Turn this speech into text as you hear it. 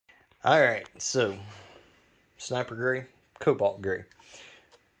Alright, so Sniper Gray, Cobalt Gray.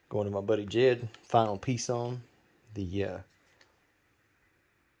 Going to my buddy Jed. Final piece on the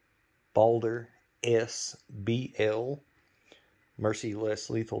Balder SBL.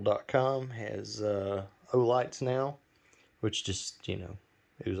 MercilessLethal.com has O-lights now, which just, you know,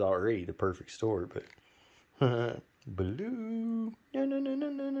 it was already the perfect store, but blue. Na, na, na, na,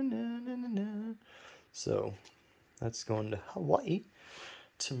 na, na, na, na, na. So that's going to Hawaii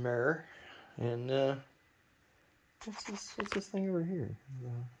tomorrow. And what's this thing over here?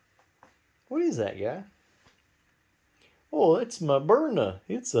 What is that, guy? Oh, it's my Berna.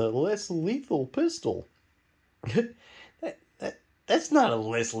 It's a less lethal pistol. That's not a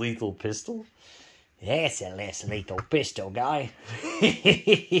less lethal pistol. That's a less lethal pistol, guy.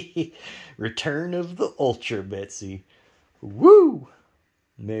 Return of the Ultra, Betsy. Woo!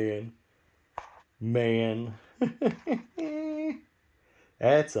 Man.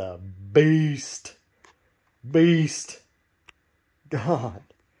 That's a beast. God.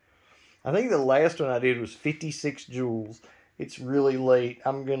 I think the last one I did was 56 joules. It's really late. I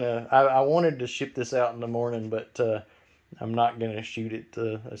wanted to ship this out in the morning, but I'm not going to shoot it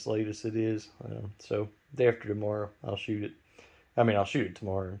as late as it is. So day after tomorrow, I'll shoot it. I'll shoot it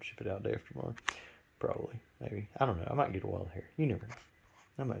tomorrow and ship it out day after tomorrow. Probably. Maybe. I don't know. I might get a wild hair. You never know.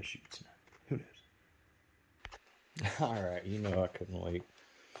 I might shoot tonight. Who knows? Alright, you know I couldn't wait.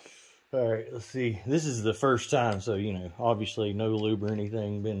 Alright, let's see. This is the first time, so, you know, obviously no lube or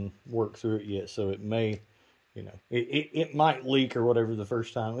anything been worked through it yet, so it may, you know, it might leak or whatever the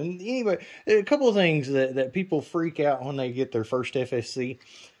first time. And anyway, a couple of things that people freak out when they get their first FSC.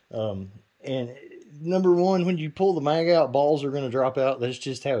 And number one, when you pull the mag out, balls are going to drop out. That's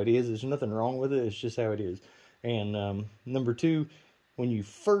just how it is. There's nothing wrong with it. It's just how it is. And number two, when you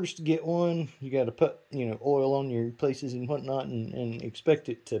first get one, you got to put, you know, oil on your places and whatnot, and expect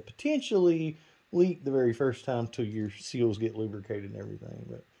it to potentially leak the very first time till your seals get lubricated and everything.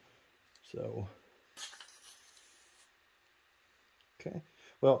 But so, okay.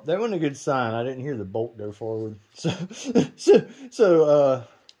 Well, that wasn't a good sign. I didn't hear the bolt go forward. So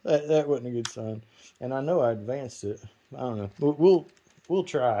that wasn't a good sign. And I know I advanced it. I don't know. We'll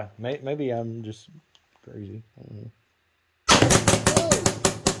try. Maybe I'm just crazy. I don't know.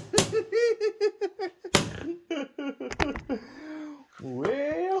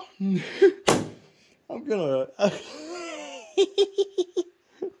 Well, I'm gonna.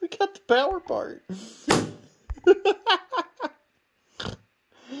 We got the power part.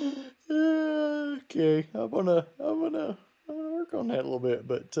 Okay, I'm gonna work on that a little bit,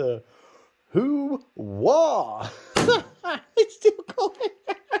 but who wah? It's still going.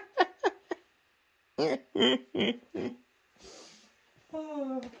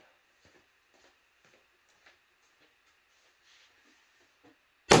 Oh.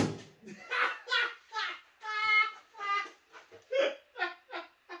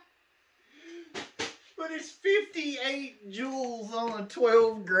 But it's 58 joules on a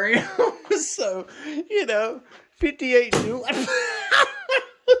 12 grams, so, you know, 58 joules.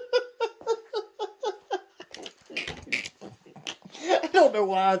 I don't know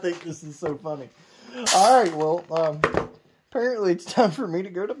why I think this is so funny. All right, well, apparently it's time for me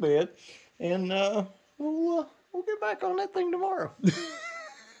to go to bed, and we'll get back on that thing tomorrow.